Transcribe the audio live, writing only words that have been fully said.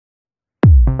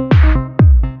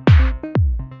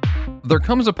There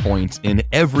comes a point in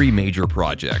every major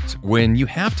project when you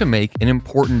have to make an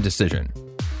important decision.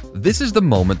 This is the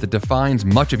moment that defines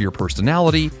much of your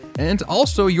personality and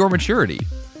also your maturity.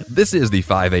 This is the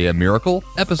 5 a.m. Miracle,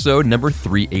 episode number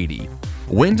 380.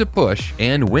 When to push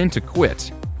and when to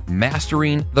quit.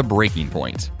 Mastering the breaking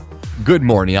point. Good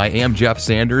morning, I am Jeff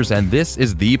Sanders, and this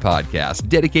is the podcast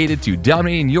dedicated to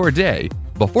dominating your day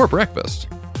before breakfast.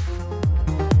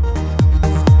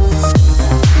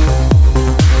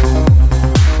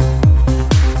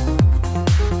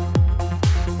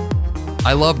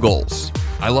 I love goals.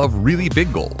 I love really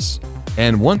big goals.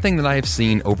 And one thing that I have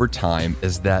seen over time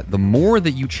is that the more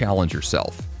that you challenge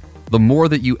yourself, the more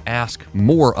that you ask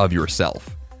more of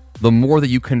yourself, the more that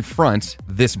you confront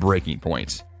this breaking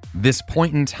point, this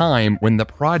point in time when the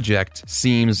project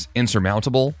seems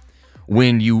insurmountable,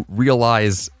 when you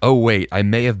realize, oh wait, I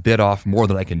may have bit off more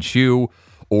than I can chew,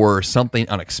 or something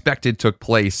unexpected took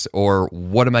place, or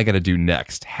what am I going to do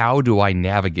next? How do I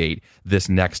navigate this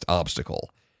next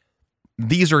obstacle?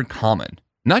 These are common.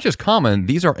 Not just common,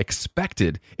 these are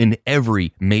expected in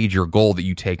every major goal that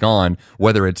you take on,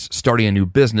 whether it's starting a new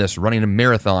business, running a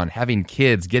marathon, having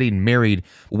kids, getting married,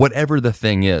 whatever the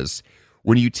thing is.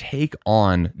 When you take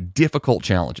on difficult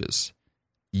challenges,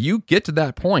 you get to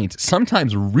that point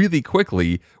sometimes really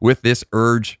quickly with this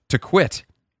urge to quit,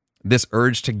 this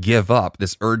urge to give up,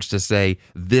 this urge to say,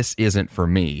 this isn't for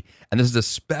me. And this is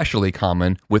especially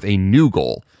common with a new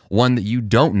goal, one that you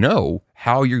don't know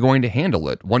how you're going to handle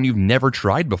it, one you've never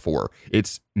tried before.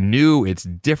 It's new, it's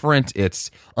different,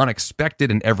 it's unexpected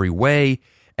in every way,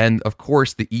 and of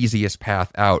course, the easiest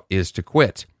path out is to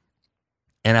quit.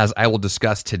 And as I will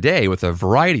discuss today with a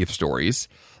variety of stories,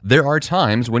 there are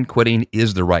times when quitting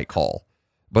is the right call,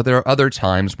 but there are other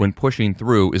times when pushing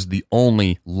through is the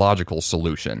only logical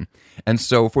solution. And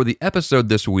so for the episode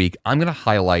this week, I'm going to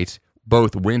highlight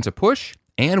both when to push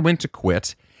and when to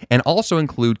quit, and also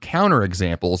include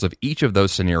counterexamples of each of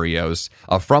those scenarios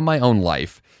from my own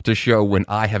life to show when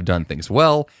I have done things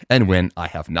well and when I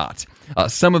have not.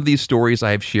 Some of these stories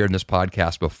I have shared in this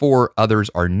podcast before, others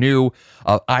are new.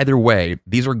 Either way,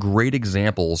 these are great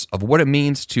examples of what it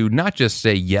means to not just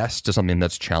say yes to something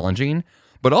that's challenging,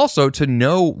 but also to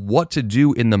know what to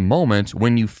do in the moment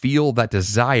when you feel that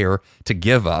desire to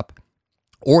give up,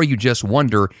 or you just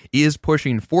wonder, is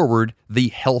pushing forward the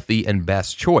healthy and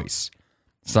best choice?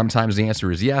 Sometimes the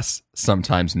answer is yes,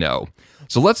 sometimes no.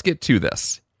 So let's get to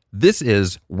this. This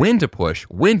is when to push,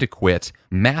 when to quit,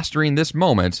 mastering this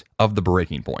moment of the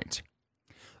breaking point.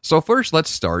 So first, let's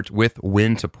start with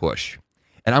when to push.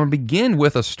 And I'm going to begin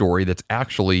with a story that's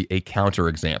actually a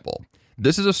counterexample.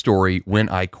 This is a story when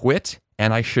I quit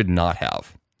and I should not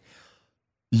have.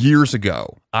 Years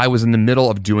ago, I was in the middle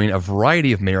of doing a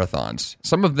variety of marathons.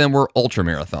 Some of them were ultra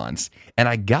marathons. And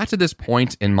I got to this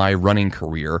point in my running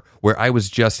career where I was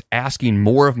just asking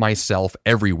more of myself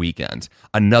every weekend.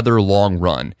 Another long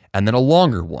run, and then a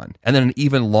longer one, and then an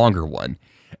even longer one.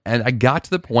 And I got to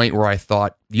the point where I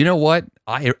thought, you know what?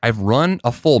 I've run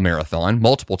a full marathon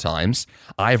multiple times.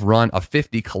 I've run a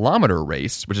 50-kilometer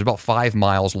race, which is about 5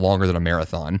 miles longer than a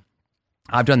marathon.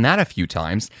 I've done that a few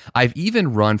times. I've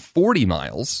even run 40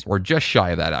 miles, or just shy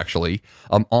of that actually,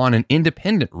 on an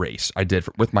independent race I did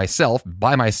with myself,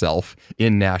 by myself,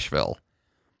 in Nashville.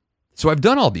 So I've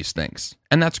done all these things,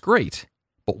 and that's great.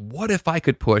 But what if I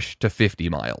could push to 50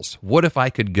 miles? What if I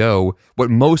could go what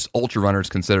most ultra runners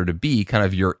consider to be kind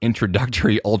of your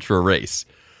introductory ultra race?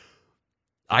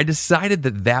 I decided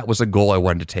that that was a goal I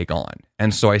wanted to take on.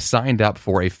 And so I signed up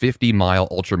for a 50-mile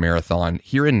ultra marathon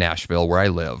here in Nashville, where I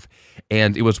live.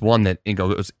 And it was one that, it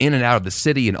was in and out of the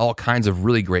city and all kinds of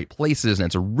really great places. And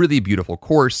it's a really beautiful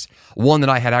course, one that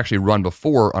I had actually run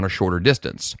before on a shorter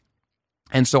distance.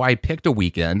 And so I picked a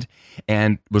weekend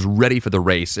and was ready for the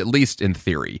race, at least in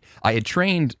theory. I had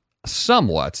trained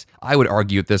somewhat, I would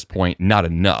argue at this point, not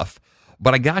enough.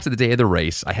 But I got to the day of the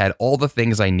race. I had all the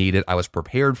things I needed. I was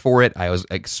prepared for it. I was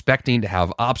expecting to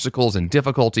have obstacles and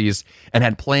difficulties and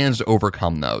had plans to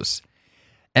overcome those.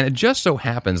 And it just so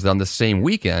happens that on the same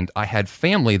weekend, I had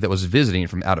family that was visiting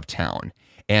from out of town.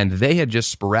 And they had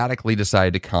just sporadically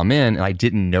decided to come in, and I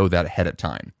didn't know that ahead of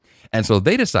time. And so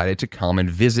they decided to come and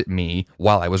visit me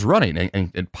while I was running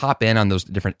and pop in on those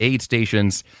different aid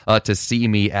stations to see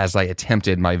me as I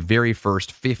attempted my very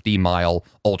first 50-mile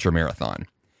ultramarathon.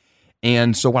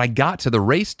 And so when I got to the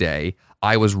race day,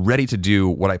 I was ready to do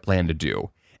what I planned to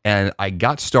do. And I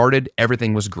got started,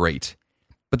 everything was great.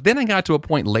 But then I got to a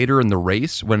point later in the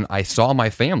race when I saw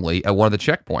my family at one of the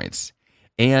checkpoints.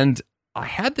 And I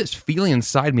had this feeling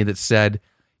inside me that said,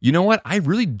 you know what? I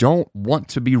really don't want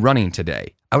to be running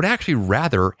today. I would actually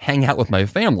rather hang out with my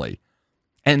family.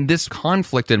 And this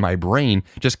conflict in my brain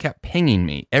just kept pinging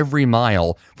me every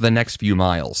mile for the next few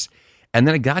miles. And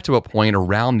then it got to a point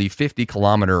around the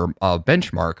 50-kilometer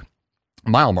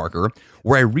mile marker,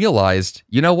 where I realized,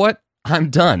 you know what? I'm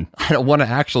done. I don't want to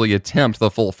actually attempt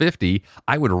the full 50.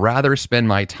 I would rather spend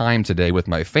my time today with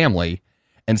my family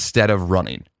instead of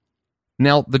running.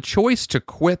 Now, the choice to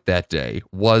quit that day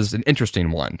was an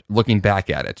interesting one, looking back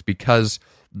at it, because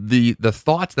the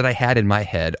thoughts that I had in my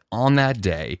head on that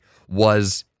day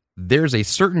was, there's a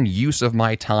certain use of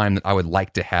my time that I would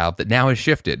like to have that now has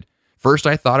shifted. First,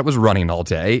 I thought it was running all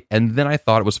day, and then I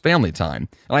thought it was family time,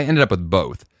 and I ended up with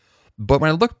both. But when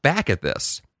I look back at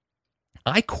this,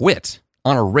 I quit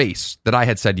on a race that I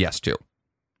had said yes to,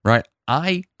 right?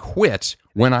 I quit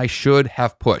when I should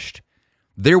have pushed.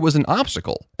 There was an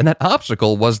obstacle, and that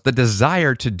obstacle was the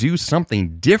desire to do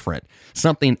something different,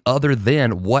 something other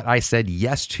than what I said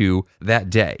yes to that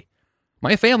day.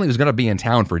 My family was going to be in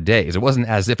town for days. It wasn't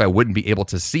as if I wouldn't be able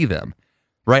to see them,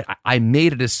 right? I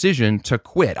made a decision to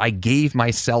quit. I gave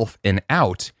myself an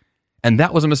out, and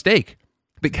that was a mistake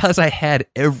because I had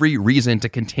every reason to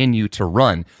continue to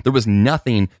run. There was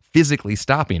nothing physically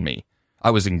stopping me. I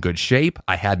was in good shape.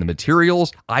 I had the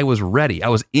materials. I was ready. I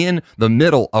was in the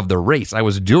middle of the race. I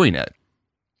was doing it.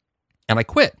 And I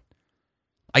quit.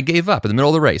 I gave up in the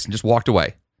middle of the race and just walked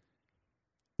away.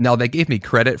 Now, they gave me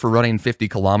credit for running 50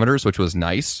 kilometers, which was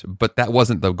nice, but that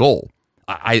wasn't the goal.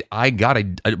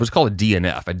 It was called a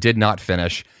DNF. I did not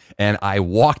finish, and I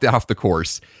walked off the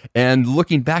course. And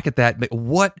looking back at that,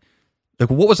 what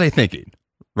was I thinking,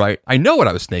 right? I know what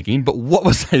I was thinking, but what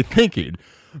was I thinking?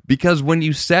 Because when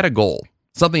you set a goal,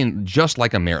 something just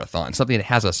like a marathon, something that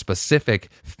has a specific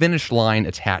finish line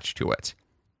attached to it,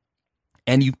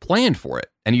 and you've planned for it,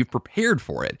 and you've prepared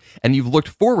for it, and you've looked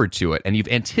forward to it, and you've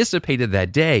anticipated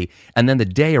that day, and then the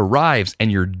day arrives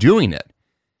and you're doing it.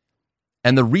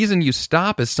 And the reason you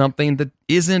stop is something that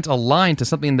isn't aligned to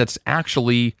something that's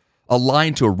actually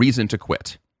aligned to a reason to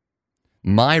quit.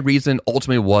 My reason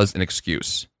ultimately was an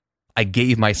excuse. I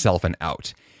gave myself an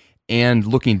out. And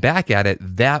looking back at it,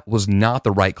 that was not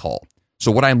the right call.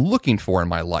 So what I'm looking for in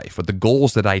my life, with the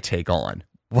goals that I take on,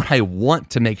 what I want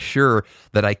to make sure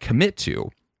that I commit to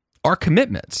are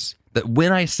commitments. That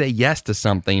when I say yes to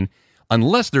something,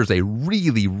 unless there's a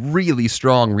really, really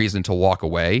strong reason to walk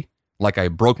away, like I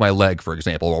broke my leg, for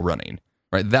example, while running,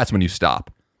 right? That's when you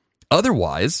stop.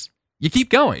 Otherwise, you keep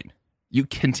going. You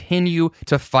continue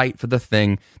to fight for the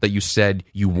thing that you said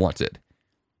you wanted.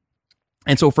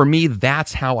 And so for me,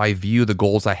 that's how I view the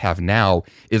goals I have now,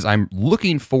 is I'm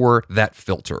looking for that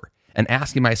filter and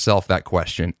asking myself that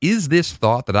question. Is this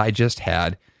thought that I just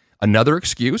had another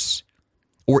excuse?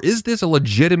 Or is this a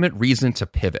legitimate reason to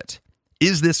pivot?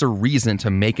 Is this a reason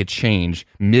to make a change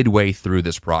midway through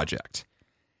this project?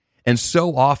 And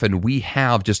so often we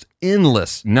have just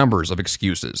endless numbers of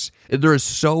excuses. There are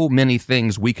so many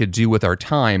things we could do with our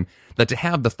time that to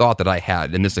have the thought that I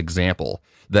had in this example,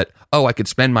 that, I could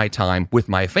spend my time with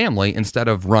my family instead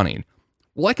of running.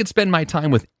 Well, I could spend my time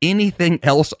with anything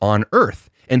else on earth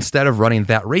instead of running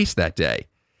that race that day.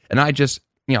 And I just,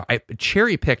 I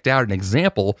cherry picked out an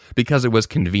example because it was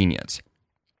convenient.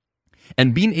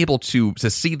 And being able to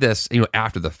see this,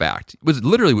 after the fact,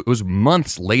 it was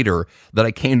months later that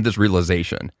I came to this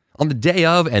realization. On the day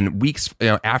of and weeks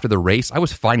after the race, I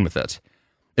was fine with it.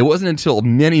 It wasn't until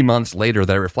many months later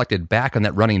that I reflected back on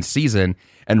that running season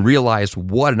and realized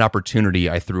what an opportunity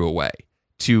I threw away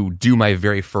to do my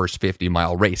very first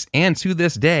 50-mile race. And to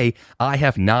this day, I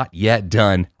have not yet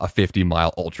done a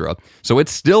 50-mile ultra. So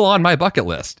it's still on my bucket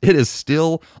list. It is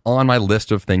still on my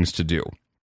list of things to do.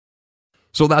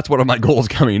 So that's one of my goals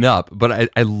coming up.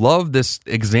 But I love this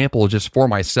example just for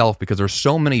myself because there's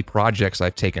so many projects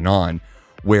I've taken on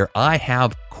where I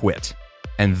have quit,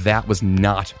 and that was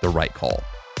not the right call.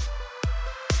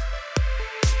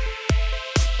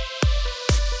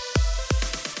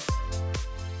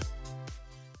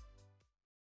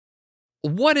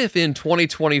 What if in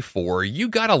 2024 you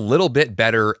got a little bit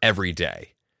better every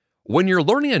day? When you're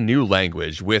learning a new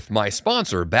language with my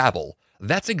sponsor, Babbel,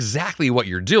 that's exactly what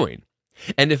you're doing.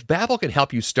 And if Babbel can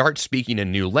help you start speaking a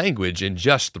new language in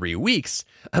just 3 weeks,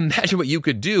 imagine what you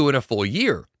could do in a full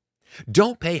year.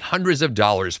 Don't pay hundreds of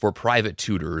dollars for private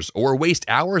tutors or waste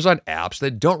hours on apps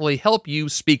that don't really help you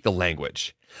speak the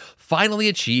language. Finally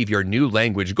achieve your new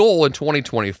language goal in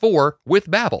 2024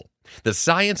 with Babbel, the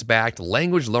science-backed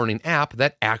language learning app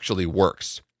that actually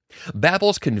works.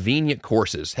 Babbel's convenient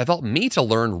courses have helped me to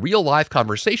learn real-life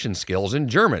conversation skills in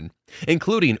German,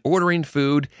 including ordering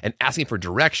food and asking for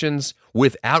directions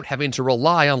without having to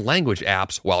rely on language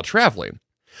apps while traveling.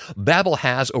 Babbel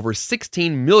has over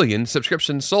 16 million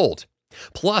subscriptions sold,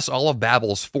 Plus, all of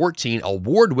Babbel's 14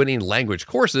 award-winning language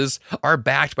courses are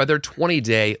backed by their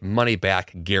 20-day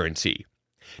money-back guarantee.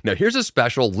 Now, here's a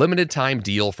special limited-time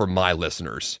deal for my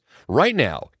listeners. Right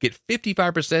now, get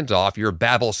 55% off your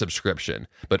Babbel subscription,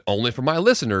 but only for my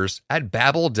listeners at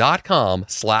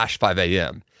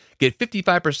babbel.com/5am. Get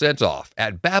 55% off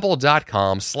at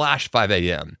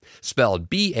babbel.com/5am, spelled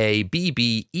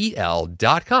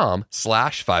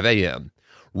BABBEL.com/5am.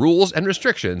 Rules and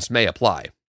restrictions may apply.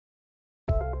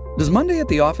 Does Monday at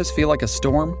the office feel like a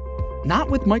storm? Not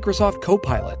with Microsoft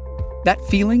Copilot. That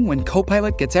feeling when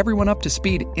Copilot gets everyone up to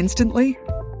speed instantly?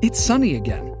 It's sunny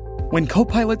again. When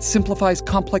Copilot simplifies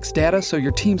complex data so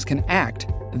your teams can act,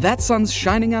 that sun's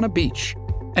shining on a beach.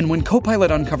 And when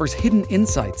Copilot uncovers hidden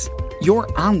insights, you're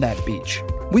on that beach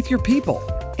with your people,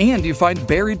 and you find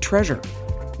buried treasure.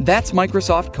 That's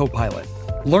Microsoft Copilot.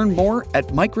 Learn more at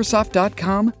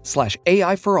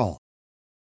Microsoft.com/AI for all.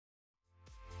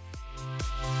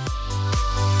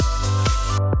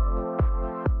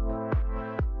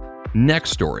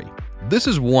 Next story. This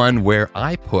is one where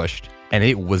I pushed, and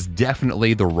it was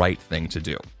definitely the right thing to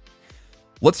do.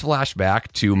 Let's flash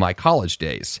back to my college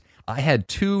days. I had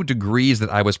 2 degrees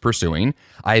that I was pursuing.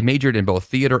 I majored in both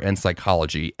theater and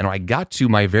psychology, and when I got to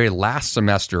my very last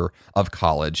semester of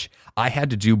college, I had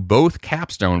to do both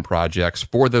capstone projects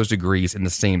for those degrees in the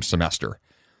same semester.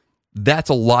 That's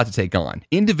a lot to take on.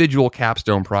 Individual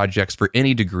capstone projects for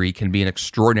any degree can be an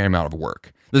extraordinary amount of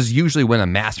work. This is usually when a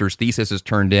master's thesis is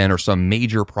turned in or some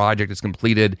major project is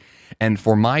completed. And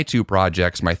for my 2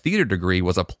 projects, my theater degree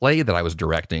was a play that I was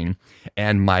directing,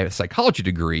 and my psychology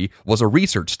degree was a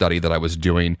research study that I was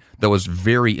doing that was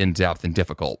very in-depth and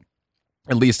difficult.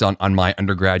 At least on my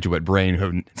undergraduate brain,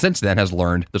 who since then has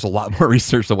learned there's a lot more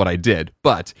research than what I did.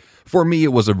 But for me,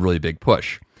 it was a really big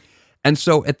push. And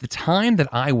so at the time that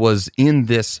I was in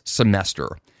this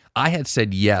semester, I had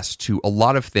said yes to a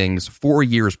lot of things 4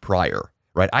 years prior,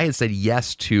 right? I had said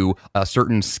yes to a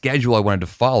certain schedule I wanted to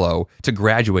follow to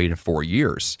graduate in 4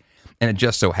 years. And it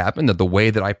just so happened that the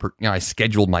way that I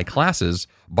scheduled my classes,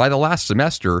 by the last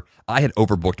semester, I had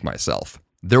overbooked myself.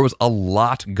 There was a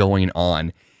lot going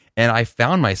on, and I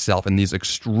found myself in these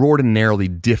extraordinarily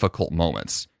difficult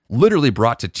moments. Literally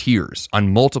brought to tears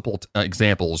on multiple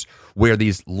examples where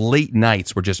these late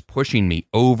nights were just pushing me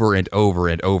over and over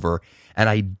and over, and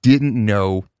I didn't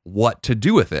know what to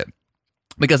do with it.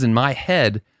 Because in my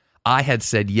head, I had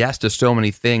said yes to so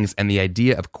many things, and the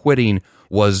idea of quitting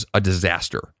was a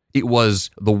disaster. It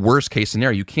was the worst case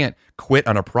scenario. You can't quit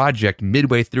on a project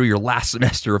midway through your last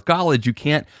semester of college. You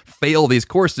can't fail these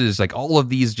courses. Like all of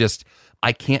these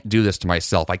I can't do this to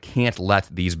myself. I can't let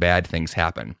these bad things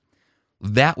happen.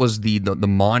 That was the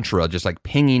mantra, just like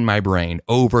pinging my brain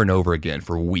over and over again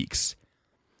for weeks.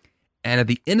 And at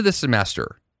the end of the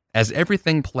semester, as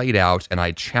everything played out and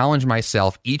I challenged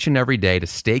myself each and every day to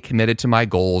stay committed to my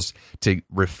goals, to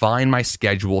refine my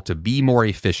schedule, to be more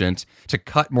efficient, to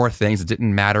cut more things that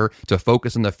didn't matter, to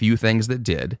focus on the few things that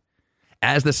did,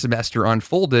 as the semester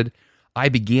unfolded, I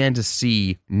began to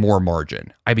see more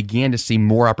margin. I began to see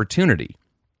more opportunity.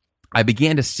 I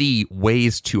began to see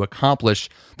ways to accomplish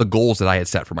the goals that I had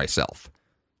set for myself.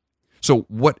 So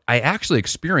what I actually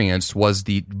experienced was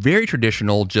the very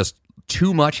traditional, just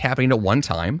too much happening at one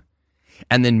time,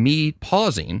 and then me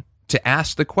pausing to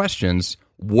ask the questions,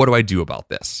 what do I do about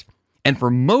this? And for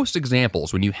most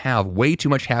examples, when you have way too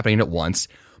much happening at once,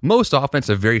 most often it's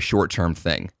a very short-term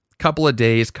thing. Couple of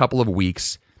days, couple of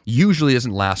weeks, usually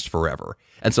doesn't last forever.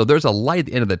 And so there's a light at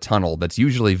the end of the tunnel that's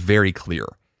usually very clear.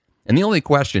 And the only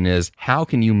question is, how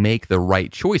can you make the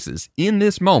right choices in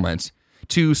this moment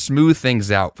to smooth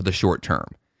things out for the short term?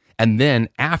 And then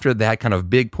after that kind of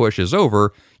big push is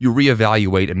over, you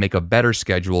reevaluate and make a better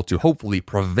schedule to hopefully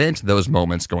prevent those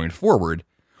moments going forward,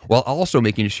 while also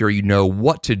making sure you know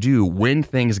what to do when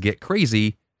things get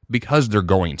crazy, because they're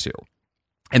going to.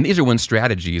 And these are when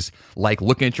strategies like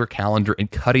looking at your calendar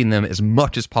and cutting them as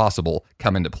much as possible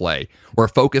come into play, where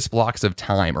focus blocks of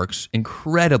time are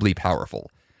incredibly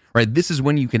powerful. Right? This is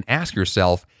when you can ask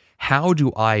yourself, how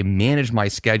do I manage my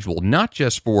schedule, not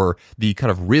just for the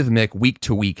kind of rhythmic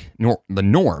week-to-week the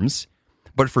norms,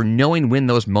 but for knowing when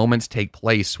those moments take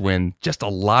place when just a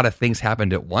lot of things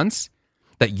happened at once,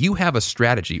 that you have a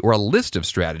strategy or a list of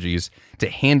strategies to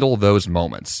handle those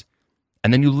moments.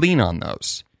 And then you lean on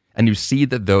those, and you see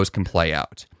that those can play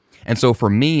out. And so for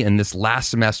me, in this last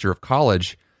semester of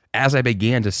college, as I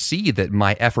began to see that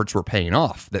my efforts were paying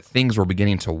off, that things were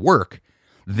beginning to work,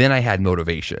 then I had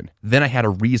motivation. Then I had a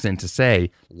reason to say,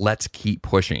 let's keep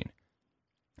pushing.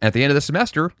 At the end of the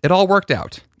semester, it all worked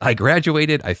out. I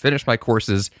graduated, I finished my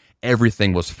courses,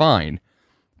 everything was fine.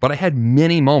 But I had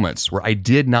many moments where I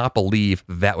did not believe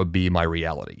that would be my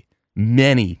reality.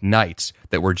 Many nights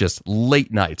that were just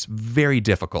late nights, very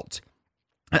difficult.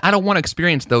 And I don't want to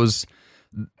experience those,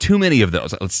 too many of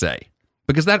those, let's say.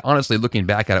 Because that, honestly, looking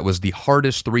back at it, was the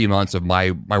hardest 3 months of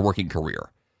my working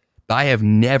career. I have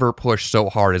never pushed so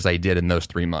hard as I did in those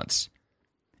 3 months.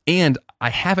 And I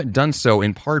haven't done so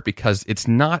in part because it's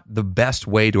not the best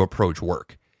way to approach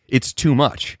work. It's too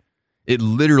much. It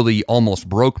literally almost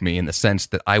broke me in the sense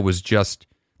that I was just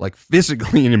like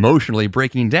physically and emotionally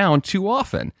breaking down too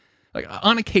often. Like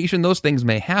on occasion, those things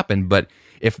may happen, but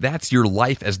if that's your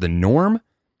life as the norm,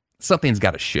 something's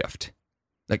got to shift.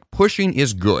 Like pushing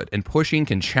is good, and pushing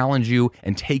can challenge you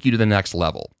and take you to the next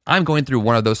level. I'm going through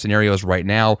one of those scenarios right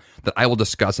now that I will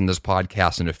discuss in this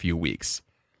podcast in a few weeks.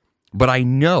 But I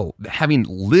know, that having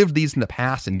lived these in the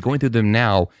past and going through them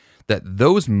now, that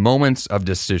those moments of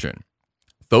decision,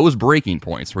 those breaking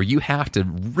points where you have to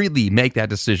really make that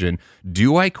decision,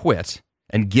 do I quit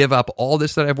and give up all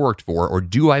this that I've worked for, or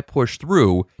do I push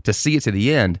through to see it to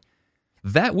the end?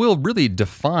 That will really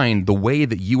define the way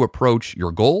that you approach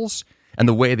your goals and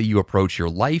the way that you approach your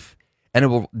life, and it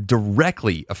will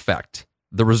directly affect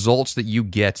the results that you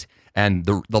get and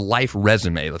the life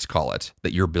resume, let's call it,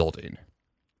 that you're building.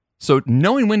 So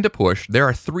knowing when to push, there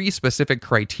are 3 specific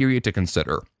criteria to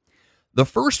consider. The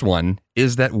first one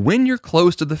is that when you're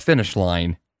close to the finish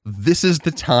line, this is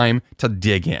the time to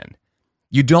dig in.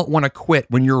 You don't want to quit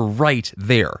when you're right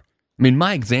there. I mean,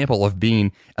 my example of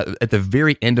being at the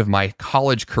very end of my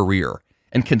college career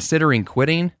and considering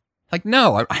quitting, like,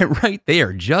 no, I'm right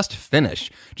there. Just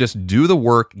finish. Just do the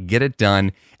work, get it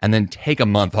done, and then take a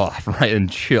month off, right,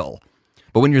 and chill.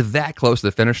 But when you're that close to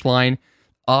the finish line,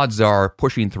 odds are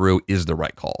pushing through is the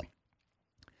right call.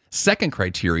 Second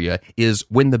criteria is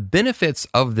when the benefits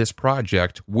of this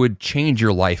project would change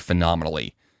your life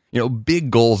phenomenally. Big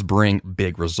goals bring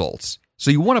big results.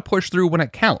 So you want to push through when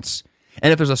it counts.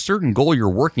 And if there's a certain goal you're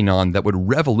working on that would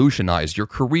revolutionize your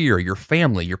career, your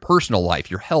family, your personal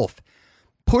life, your health,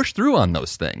 push through on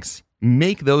those things.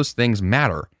 Make those things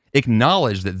matter.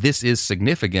 Acknowledge that this is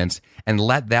significant and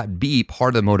let that be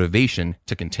part of the motivation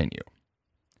to continue.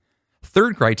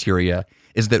 Third criteria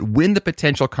is that when the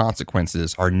potential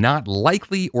consequences are not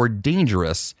likely or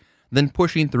dangerous, then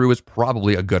pushing through is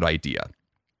probably a good idea.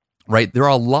 Right? There are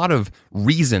a lot of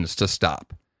reasons to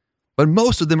stop, but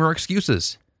most of them are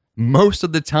excuses. Most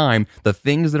of the time, the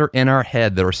things that are in our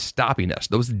head that are stopping us,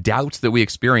 those doubts that we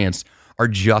experience, are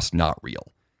just not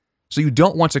real. So you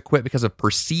don't want to quit because of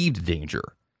perceived danger.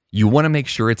 You want to make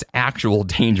sure it's actual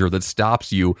danger that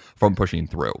stops you from pushing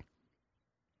through.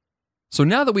 So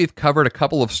now that we've covered a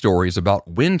couple of stories about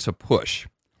when to push,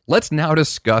 let's now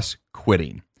discuss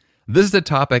quitting. This is a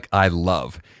topic I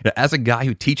love. As a guy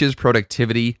who teaches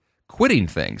productivity, quitting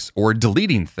things or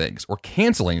deleting things or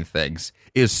canceling things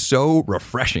is so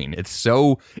refreshing. It's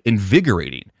so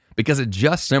invigorating because it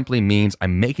just simply means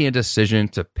I'm making a decision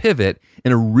to pivot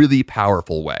in a really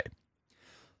powerful way.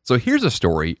 So here's a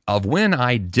story of when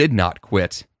I did not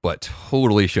quit, but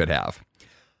totally should have.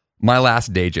 My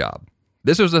last day job.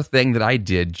 This was a thing that I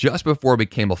did just before I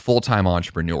became a full-time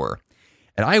entrepreneur.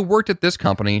 And I worked at this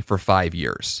company for 5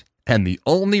 years. And the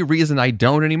only reason I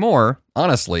don't anymore,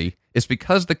 honestly, is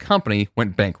because the company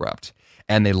went bankrupt.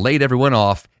 And they laid everyone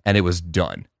off, and it was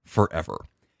done forever.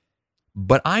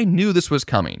 But I knew this was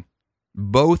coming.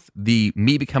 Both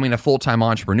me becoming a full-time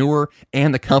entrepreneur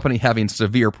and the company having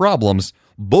severe problems,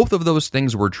 both of those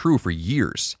things were true for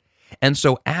years. And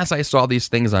so as I saw these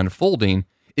things unfolding,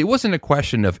 it wasn't a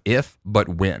question of if, but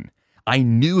when. I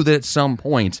knew that at some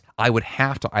point I would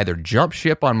have to either jump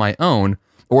ship on my own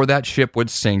or that ship would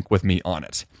sink with me on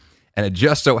it. And it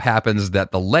just so happens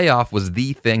that the layoff was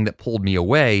the thing that pulled me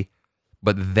away,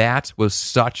 but that was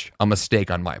such a mistake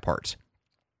on my part.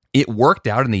 It worked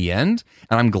out in the end,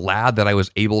 and I'm glad that I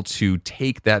was able to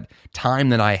take that time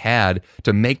that I had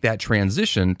to make that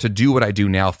transition to do what I do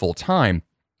now full time.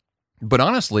 But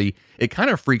honestly, it kind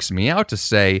of freaks me out to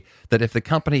say that if the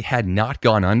company had not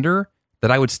gone under, that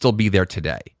I would still be there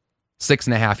today,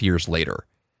 6.5 years later,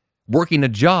 working a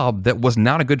job that was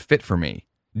not a good fit for me,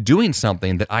 doing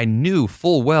something that I knew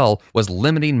full well was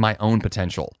limiting my own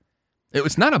potential. It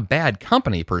was not a bad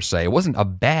company per se. It wasn't a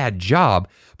bad job,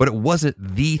 but it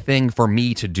wasn't the thing for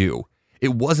me to do.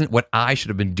 It wasn't what I should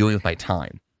have been doing with my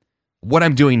time. What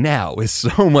I'm doing now is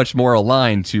so much more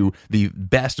aligned to the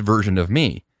best version of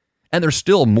me. And there's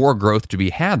still more growth to be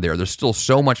had there. There's still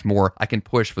so much more I can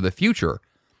push for the future.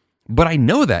 But I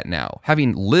know that now,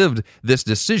 having lived this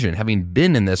decision, having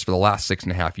been in this for the last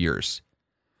 6.5 years.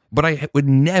 But I would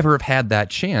never have had that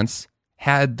chance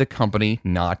had the company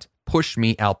not pushed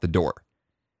me out the door.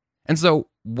 And so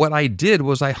what I did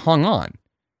was I hung on.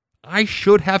 I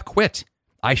should have quit.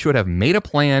 I should have made a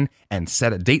plan and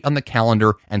set a date on the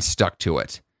calendar and stuck to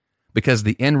it. Because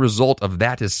the end result of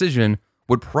that decision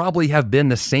would probably have been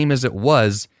the same as it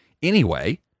was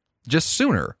anyway, just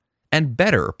sooner and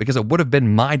better because it would have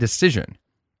been my decision.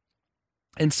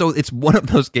 And so it's one of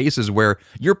those cases where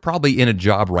you're probably in a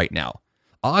job right now.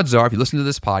 Odds are, if you listen to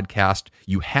this podcast,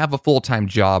 you have a full-time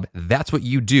job, that's what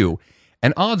you do,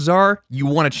 and odds are you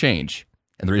want to change.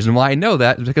 And the reason why I know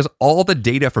that is because all the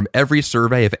data from every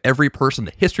survey of every person in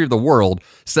the history of the world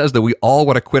says that we all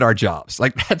want to quit our jobs.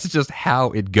 Like, that's just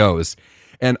how it goes.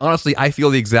 And honestly, I feel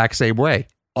the exact same way,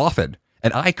 often.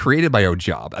 And I created my own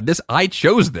job. I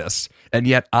chose this, and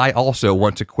yet I also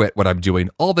want to quit what I'm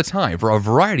doing all the time for a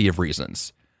variety of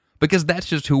reasons. Because that's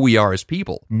just who we are as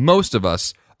people. Most of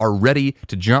us are ready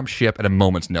to jump ship at a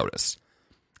moment's notice.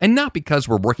 And not because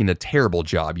we're working a terrible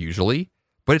job usually,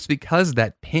 but it's because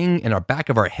that ping in our back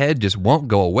of our head just won't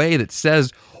go away that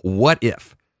says, what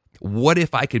if? What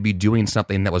if I could be doing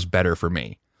something that was better for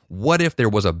me? What if there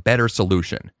was a better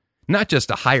solution? Not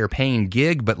just a higher paying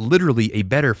gig, but literally a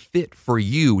better fit for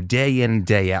you day in,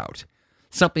 day out.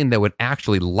 Something that would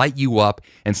actually light you up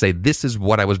and say, this is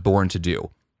what I was born to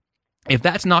do. If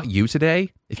that's not you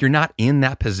today, if you're not in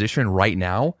that position right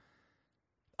now,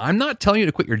 I'm not telling you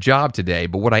to quit your job today,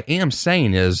 but what I am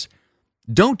saying is,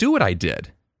 don't do what I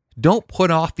did. Don't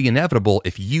put off the inevitable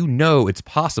if you know it's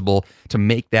possible to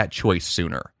make that choice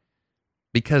sooner.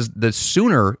 Because the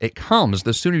sooner it comes,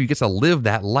 the sooner you get to live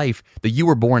that life that you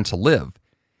were born to live.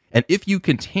 And if you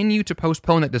continue to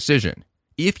postpone that decision,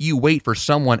 if you wait for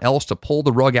someone else to pull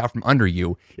the rug out from under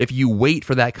you, if you wait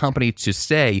for that company to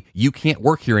say you can't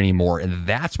work here anymore and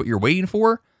that's what you're waiting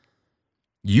for,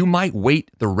 you might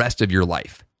wait the rest of your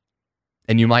life.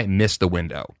 And you might miss the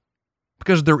window.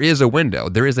 Because there is a window.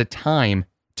 There is a time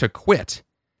to quit.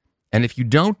 And if you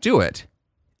don't do it,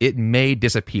 it may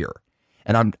disappear.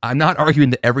 And I'm not arguing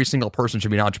that every single person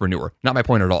should be an entrepreneur. Not my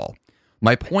point at all.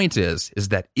 My point is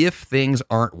that if things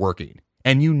aren't working,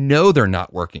 and you know they're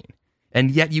not working, and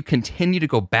yet you continue to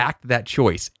go back to that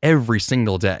choice every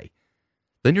single day,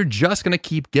 then you're just going to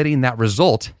keep getting that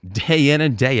result day in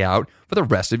and day out for the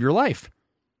rest of your life.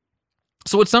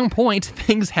 So at some point,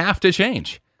 things have to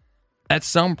change. At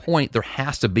some point, there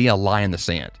has to be a line in the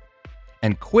sand.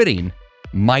 And quitting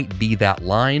might be that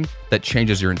line that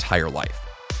changes your entire life.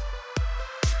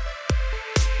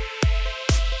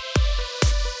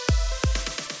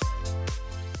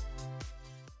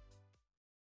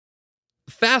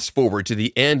 Fast forward to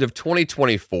the end of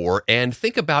 2024 and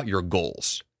think about your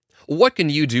goals. What can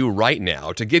you do right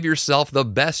now to give yourself the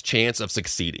best chance of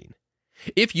succeeding?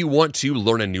 If you want to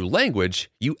learn a new language,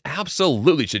 you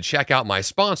absolutely should check out my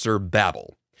sponsor,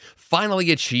 Babbel. Finally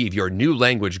achieve your new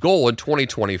language goal in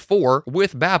 2024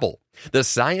 with Babbel, the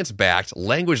science-backed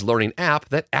language learning app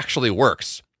that actually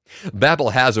works.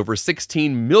 Babbel has over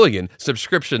 16 million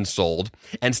subscriptions sold,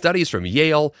 and studies from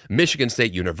Yale, Michigan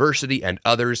State University, and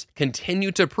others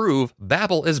continue to prove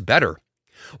Babbel is better.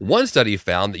 One study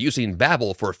found that using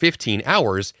Babbel for 15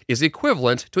 hours is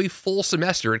equivalent to a full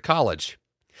semester at college.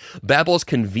 Babbel's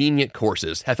convenient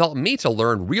courses have helped me to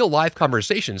learn real-life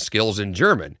conversation skills in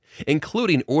German,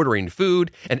 including ordering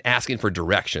food and asking for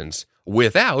directions,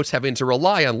 without having to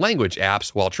rely on language apps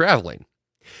while traveling.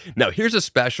 Now, here's a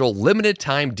special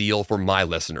limited-time deal for my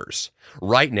listeners.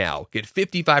 Right now, get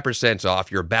 55%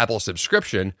 off your Babbel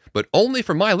subscription, but only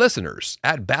for my listeners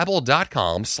at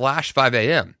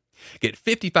babbel.com/5am. Get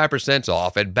 55%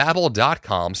 off at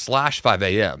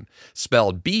babbel.com/5am,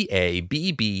 spelled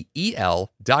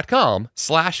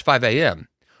BABBEL.com/5am.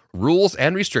 Rules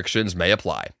and restrictions may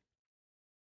apply.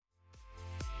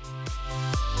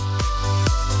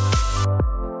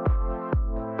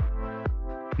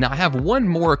 Now, I have one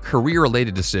more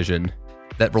career-related decision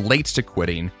that relates to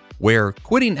quitting, where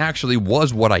quitting actually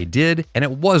was what I did, and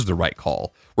it was the right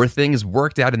call, where things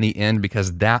worked out in the end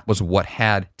because that was what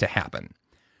had to happen.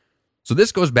 So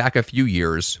this goes back a few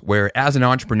years, where as an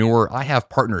entrepreneur, I have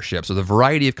partnerships with a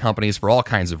variety of companies for all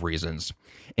kinds of reasons.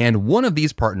 And one of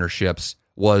these partnerships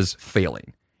was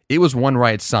failing. It was one where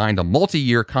I had signed a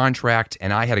multi-year contract,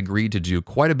 and I had agreed to do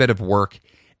quite a bit of work.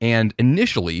 And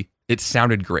initially, it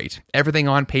sounded great. Everything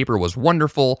on paper was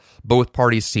wonderful. Both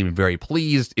parties seemed very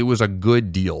pleased. It was a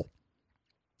good deal.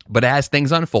 But as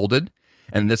things unfolded,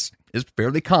 and this is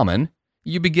fairly common,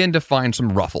 you begin to find some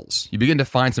ruffles. You begin to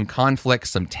find some conflict,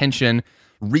 some tension,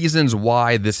 reasons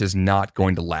why this is not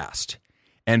going to last.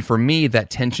 And for me, that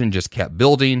tension just kept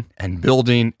building and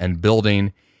building and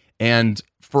building. And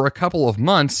for a couple of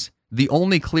months, the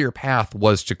only clear path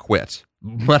was to quit.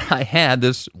 But I had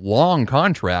this long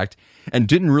contract and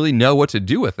didn't really know what to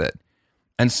do with it.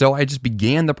 And so I just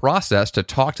began the process to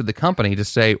talk to the company to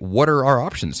say, what are our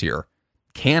options here?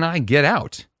 Can I get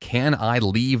out? Can I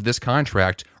leave this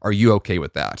contract? Are you okay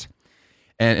with that?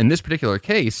 And in this particular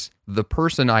case, the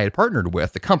person I had partnered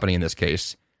with, the company in this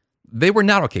case, they were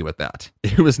not okay with that.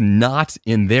 It was not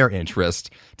in their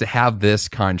interest to have this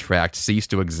contract cease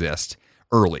to exist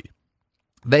early.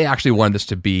 They actually wanted this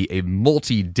to be a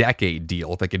multi-decade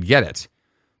deal if they could get it,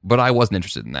 but I wasn't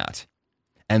interested in that.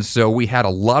 And so we had a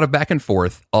lot of back and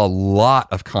forth, a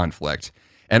lot of conflict,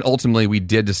 and ultimately we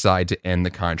did decide to end the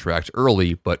contract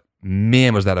early, but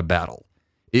man, was that a battle.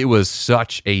 It was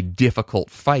such a difficult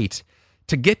fight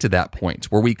to get to that point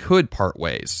where we could part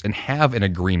ways and have an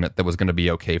agreement that was going to be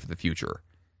okay for the future.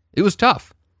 It was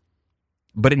tough,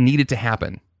 but it needed to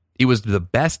happen. It was the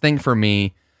best thing for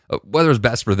me. Whether it was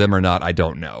best for them or not, I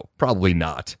don't know. Probably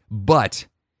not. But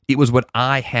it was what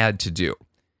I had to do.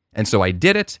 And so I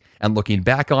did it, and looking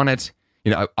back on it,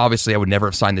 obviously I would never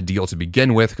have signed the deal to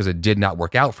begin with because it did not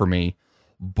work out for me.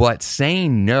 But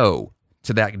saying no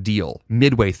to that deal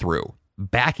midway through,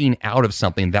 backing out of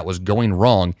something that was going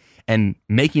wrong and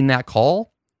making that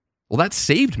call, well, that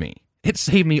saved me. It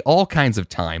saved me all kinds of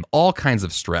time, all kinds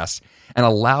of stress, and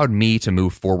allowed me to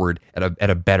move forward at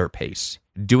a better pace,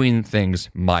 doing things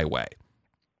my way.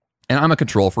 And I'm a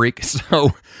control freak,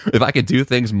 so if I could do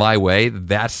things my way,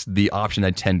 that's the option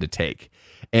I tend to take.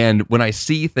 And when I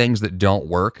see things that don't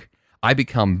work, I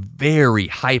become very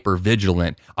hyper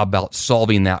vigilant about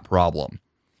solving that problem.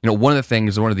 One of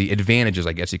the advantages,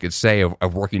 I guess you could say,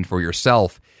 of working for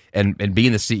yourself and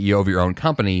being the CEO of your own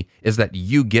company is that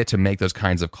you get to make those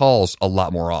kinds of calls a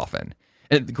lot more often.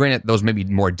 And granted, those may be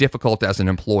more difficult as an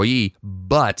employee,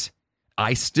 but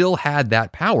I still had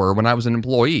that power when I was an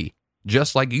employee,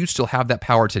 just like you still have that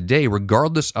power today,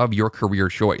 regardless of your career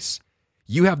choice.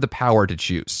 You have the power to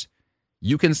choose.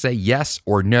 You can say yes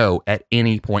or no at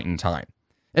any point in time.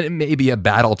 And it may be a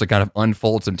battle to kind of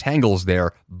unfold some tangles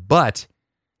there, but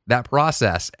that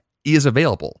process is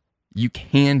available. You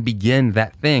can begin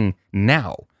that thing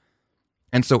now.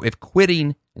 And so if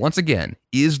quitting, once again,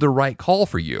 is the right call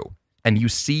for you, and you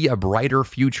see a brighter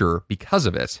future because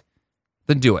of it,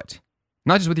 then do it.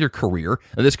 Not just with your career.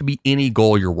 This could be any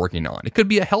goal you're working on. It could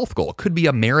be a health goal. It could be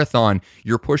a marathon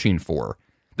you're pushing for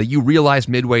that you realize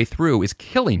midway through is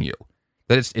killing you,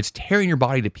 that it's tearing your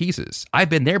body to pieces. I've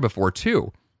been there before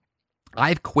too.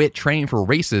 I've quit training for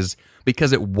races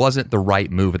because it wasn't the right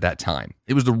move at that time.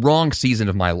 It was the wrong season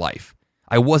of my life.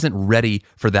 I wasn't ready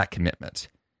for that commitment.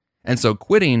 And so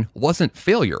quitting wasn't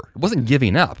failure. It wasn't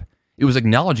giving up. It was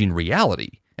acknowledging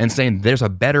reality and saying there's a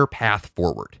better path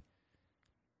forward.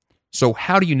 So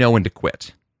how do you know when to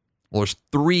quit? Well, there's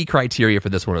 3 criteria for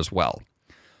this one as well.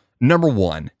 Number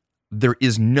 1, there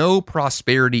is no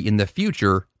prosperity in the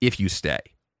future if you stay.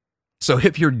 So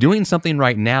if you're doing something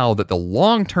right now that the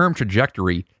long-term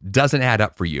trajectory doesn't add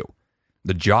up for you,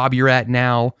 the job you're at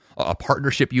now, a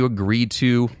partnership you agreed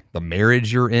to, the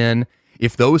marriage you're in,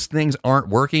 if those things aren't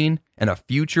working and a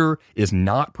future is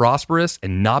not prosperous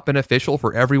and not beneficial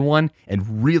for everyone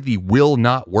and really will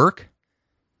not work,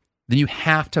 then you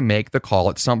have to make the call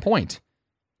at some point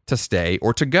to stay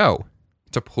or to go,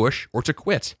 to push or to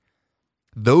quit.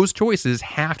 Those choices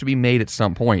have to be made at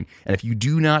some point. And if you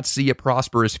do not see a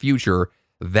prosperous future,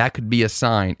 that could be a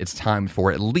sign it's time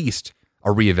for at least a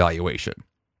reevaluation.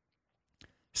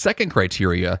 Second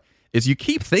criteria is you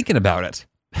keep thinking about it.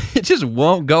 It just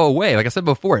won't go away. Like I said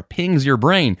before, it pings your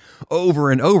brain over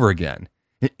and over again.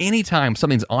 And anytime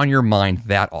something's on your mind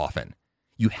that often,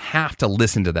 you have to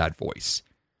listen to that voice.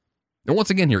 And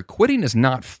once again here, quitting is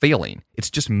not failing.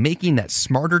 It's just making that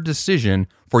smarter decision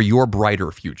for your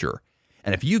brighter future.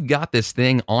 And if you've got this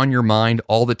thing on your mind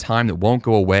all the time that won't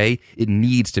go away, it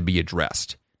needs to be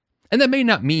addressed. And that may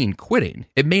not mean quitting.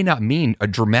 It may not mean a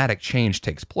dramatic change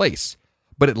takes place,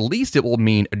 but at least it will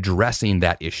mean addressing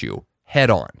that issue head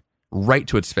on, right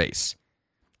to its face,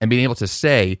 and being able to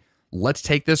say, let's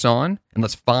take this on and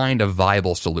let's find a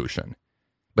viable solution.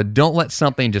 But don't let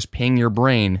something just ping your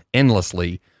brain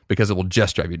endlessly because it will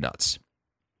just drive you nuts.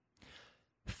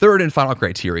 Third and final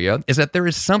criteria is that there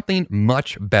is something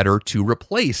much better to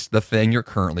replace the thing you're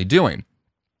currently doing.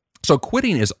 So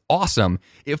quitting is awesome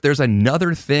if there's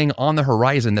another thing on the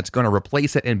horizon that's going to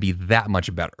replace it and be that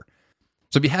much better.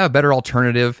 So if you have a better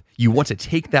alternative, you want to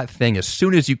take that thing as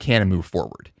soon as you can and move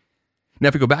forward. Now,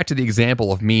 if we go back to the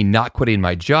example of me not quitting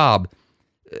my job,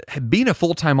 being a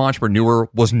full-time entrepreneur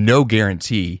was no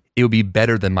guarantee it would be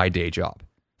better than my day job.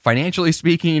 Financially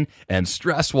speaking and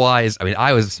stress-wise,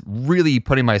 I was really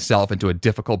putting myself into a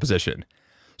difficult position.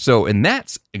 So in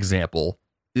that example,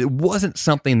 it wasn't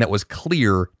something that was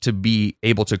clear to be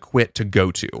able to quit to go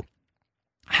to.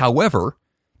 However,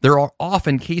 There are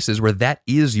often cases where that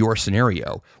is your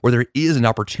scenario, where there is an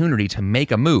opportunity to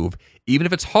make a move, even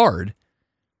if it's hard,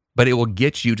 but it will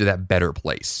get you to that better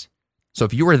place. So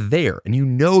if you are there and you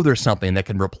know there's something that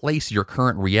can replace your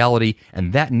current reality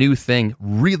and that new thing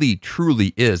really,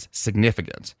 truly is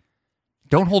significant,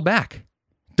 don't hold back.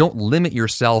 Don't limit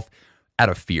yourself out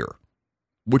of fear,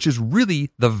 which is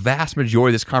really the vast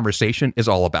majority of this conversation is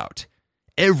all about.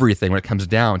 Everything when it comes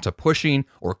down to pushing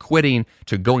or quitting,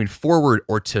 to going forward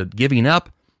or to giving up,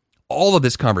 all of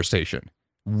this conversation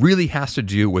really has to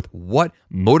do with what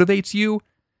motivates you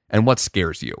and what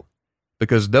scares you.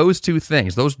 Because those two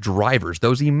things, those drivers,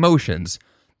 those emotions,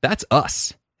 that's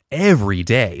us every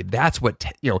day. That's what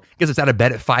gets us out of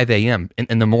bed at 5 a.m.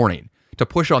 in the morning to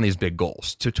push on these big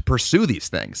goals, to pursue these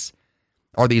things,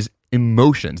 are these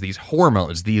emotions, these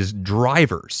hormones, these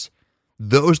drivers.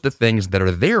 Those are the things that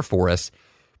are there for us.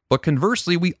 But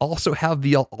conversely, we also have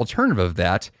the alternative of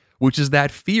that, which is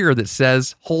that fear that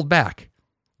says, hold back,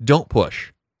 don't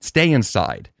push, stay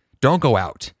inside, don't go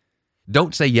out.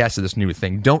 Don't say yes to this new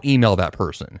thing. Don't email that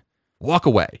person. Walk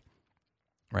away.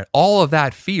 Right? All of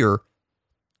that fear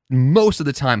most of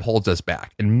the time holds us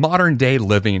back. In modern day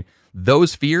living,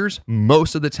 those fears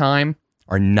most of the time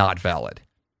are not valid,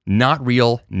 not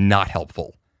real, not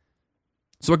helpful.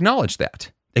 So acknowledge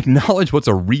that. Acknowledge what's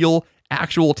a real,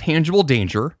 actual, tangible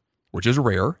danger, which is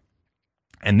rare,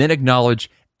 and then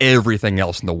acknowledge everything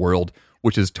else in the world,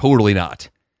 which is totally not.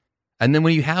 And then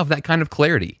when you have that kind of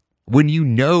clarity, when you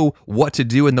know what to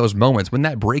do in those moments, when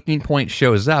that breaking point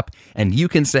shows up and you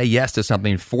can say yes to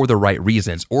something for the right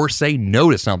reasons or say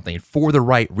no to something for the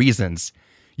right reasons,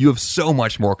 you have so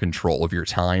much more control of your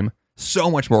time,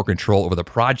 so much more control over the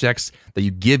projects that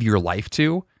you give your life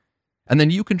to, and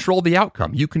then you control the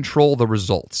outcome, you control the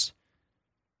results.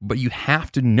 But you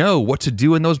have to know what to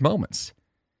do in those moments.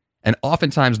 And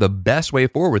oftentimes the best way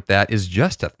forward with that is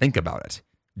just to think about it,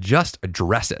 just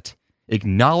address it.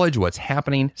 Acknowledge what's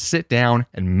happening, sit down,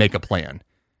 and make a plan.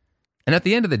 And at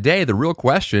the end of the day, the real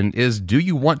question is, do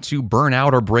you want to burn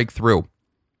out or break through?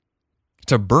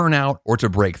 To burn out or to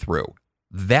break through.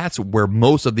 That's where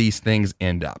most of these things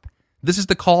end up. This is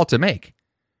the call to make.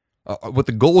 With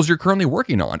the goals you're currently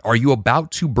working on, are you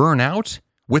about to burn out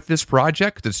with this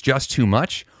project that's just too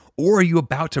much? Or are you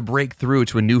about to break through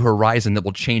to a new horizon that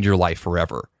will change your life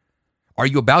forever? Are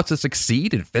you about to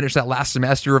succeed and finish that last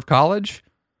semester of college?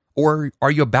 Or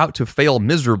are you about to fail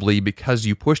miserably because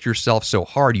you pushed yourself so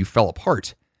hard you fell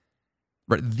apart?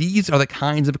 Right? These are the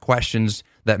kinds of questions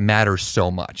that matter so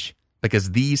much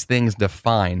because these things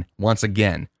define, once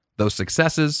again, those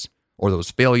successes or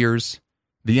those failures,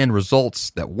 the end results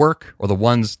that work or the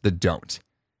ones that don't.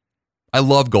 I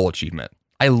love goal achievement.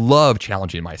 I love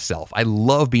challenging myself. I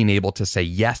love being able to say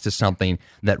yes to something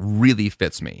that really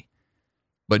fits me.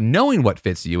 But knowing what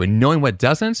fits you and knowing what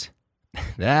doesn't,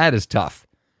 that is tough.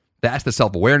 That's the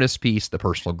self-awareness piece, the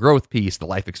personal growth piece, the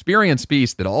life experience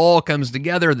piece that all comes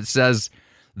together that says,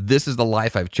 this is the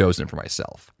life I've chosen for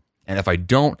myself. And if I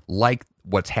don't like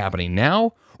what's happening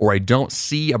now, or I don't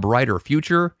see a brighter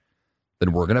future,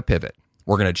 then we're going to pivot.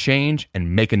 We're going to change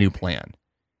and make a new plan.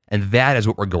 And that is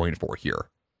what we're going for here.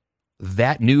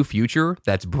 That new future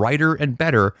that's brighter and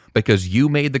better because you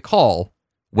made the call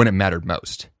when it mattered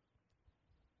most.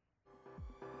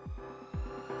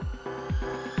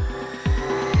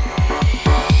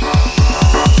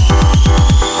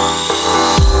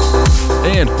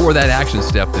 And for that action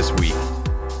step this week,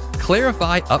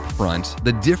 clarify upfront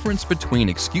the difference between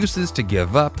excuses to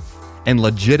give up and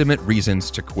legitimate reasons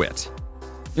to quit.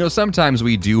 Sometimes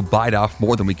we do bite off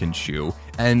more than we can chew,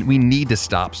 and we need to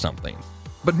stop something.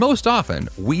 But most often,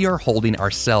 we are holding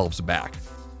ourselves back.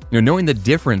 Knowing the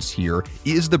difference here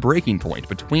is the breaking point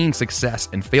between success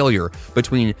and failure,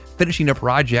 between finishing a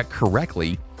project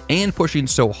correctly and pushing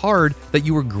so hard that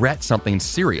you regret something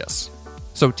serious.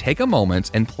 So take a moment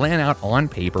and plan out on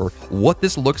paper what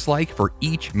this looks like for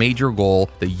each major goal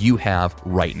that you have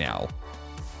right now.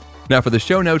 Now, for the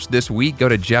show notes this week, go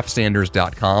to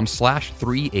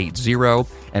jeffsanders.com/380.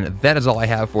 And that is all I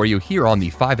have for you here on the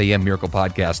 5 a.m. Miracle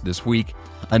Podcast this week.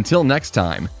 Until next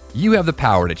time, you have the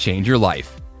power to change your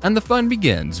life, and the fun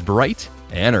begins bright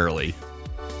and early.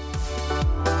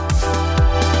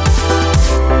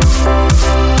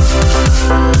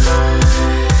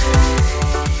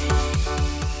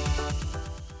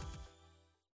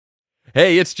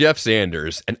 Hey, it's Jeff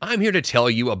Sanders, and I'm here to tell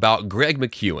you about Greg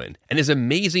McKeown and his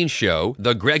amazing show,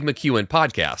 The Greg McKeown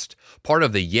Podcast, part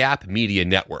of the Yap Media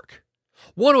Network.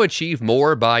 Want to achieve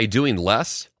more by doing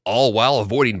less, all while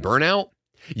avoiding burnout?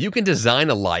 You can design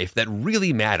a life that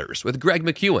really matters with Greg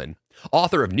McKeown,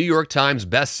 author of New York Times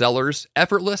bestsellers,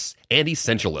 Effortless and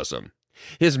Essentialism.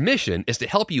 His mission is to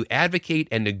help you advocate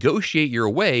and negotiate your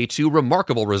way to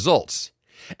remarkable results.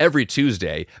 Every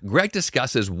Tuesday, Greg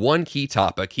discusses one key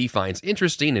topic he finds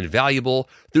interesting and valuable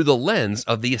through the lens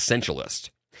of the essentialist.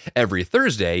 Every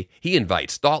Thursday, he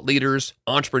invites thought leaders,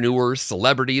 entrepreneurs,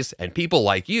 celebrities, and people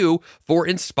like you for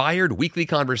inspired weekly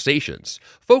conversations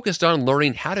focused on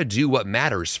learning how to do what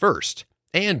matters first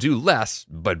and do less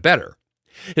but better.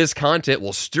 His content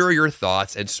will stir your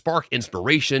thoughts and spark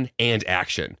inspiration and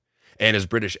action. And his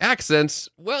British accents,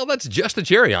 well, that's just the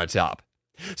cherry on top.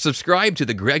 Subscribe to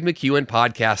the Greg McKeown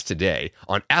Podcast today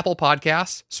on Apple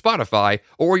Podcasts, Spotify,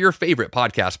 or your favorite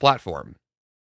podcast platform.